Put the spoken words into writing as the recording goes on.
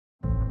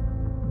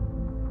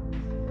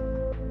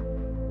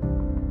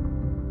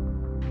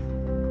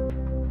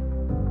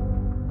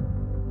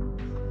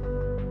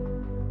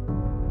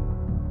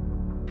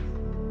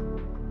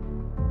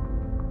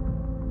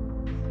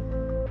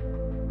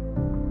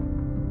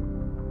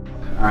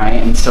all right?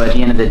 And so at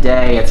the end of the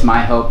day, it's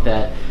my hope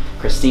that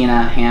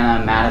Christina,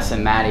 Hannah,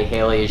 Madison, Maddie,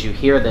 Haley, as you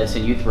hear this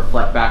and you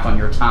reflect back on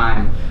your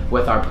time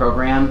with our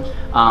program,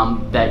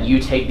 that you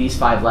take these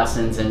 5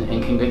 lessons and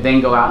can then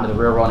go out into the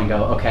real world and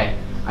go, okay,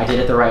 I did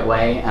it the right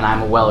way, and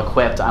I'm well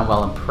equipped, I'm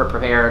well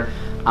prepared,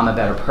 I'm a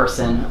better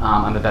person,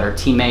 I'm a better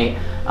teammate,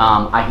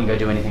 I can go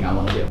do anything I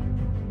want to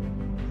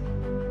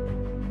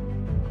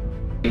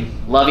do.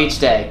 Love each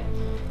day.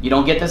 You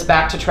don't get this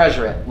back to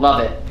treasure it. Love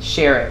it,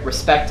 share it,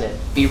 respect it,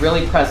 be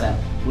really present,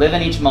 live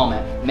in each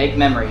moment, make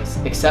memories,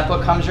 accept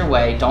what comes your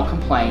way, don't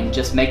complain,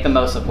 just make the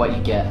most of what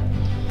you get.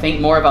 Think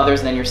more of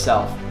others than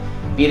yourself.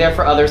 Be there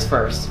for others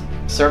first.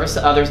 Service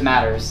to others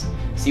matters.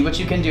 See what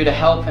you can do to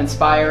help,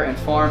 inspire,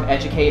 inform,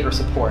 educate, or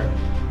support.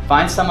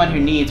 Find someone who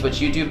needs what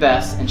you do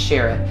best and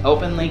share it,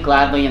 openly,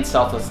 gladly, and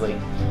selflessly.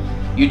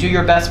 You do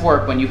your best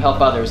work when you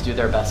help others do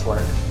their best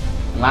work.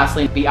 And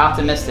lastly, be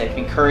optimistic,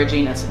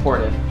 encouraging, and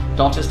supportive.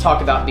 Don't just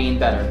talk about being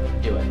better,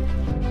 do it.